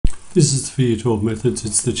This is for Year 12 Methods.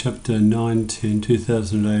 It's the Chapter 9, 10,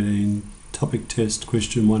 2018 topic test,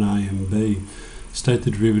 question 1A and B. State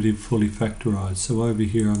the derivative fully factorised. So over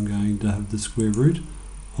here I'm going to have the square root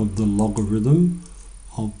of the logarithm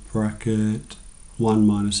of bracket 1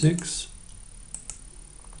 minus x,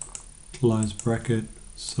 close bracket,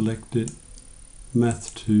 select it,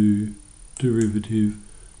 math to derivative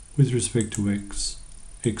with respect to x,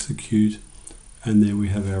 execute, and there we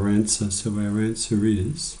have our answer. So our answer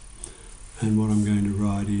is, and what I'm going to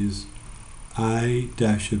write is a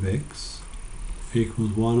dash of x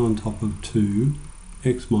equals 1 on top of 2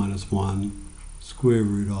 x minus 1 square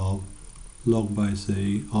root of log base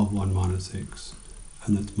e of 1 minus x,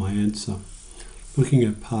 and that's my answer. Looking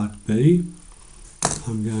at part B,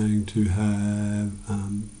 I'm going to have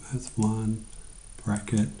math 1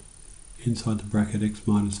 bracket inside the bracket x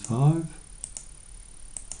minus 5,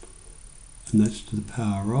 and that's to the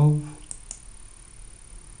power of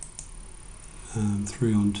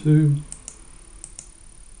 3 on 2,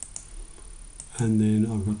 and then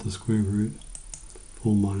I've got the square root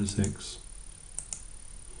 4 minus x.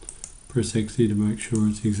 Press X here to make sure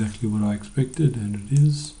it's exactly what I expected, and it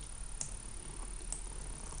is.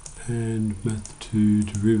 And math to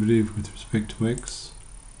derivative with respect to x,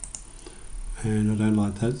 and I don't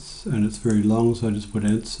like that, and it's very long, so I just put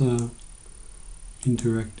answer,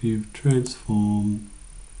 interactive, transform,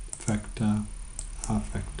 factor, R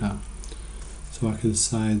factor. So I can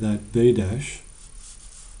say that b dash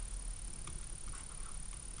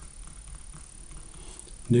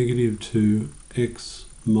negative 2 x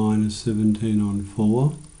minus 17 on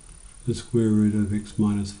 4, the square root of x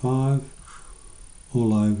minus 5,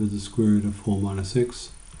 all over the square root of 4 minus x.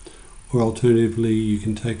 Or alternatively, you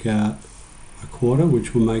can take out a quarter,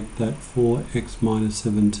 which will make that 4x minus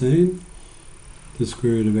 17, the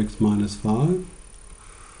square root of x minus 5,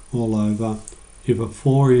 all over. If a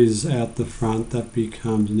 4 is out the front, that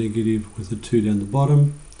becomes negative with a 2 down the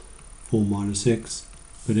bottom, 4 minus x,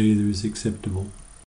 but either is acceptable.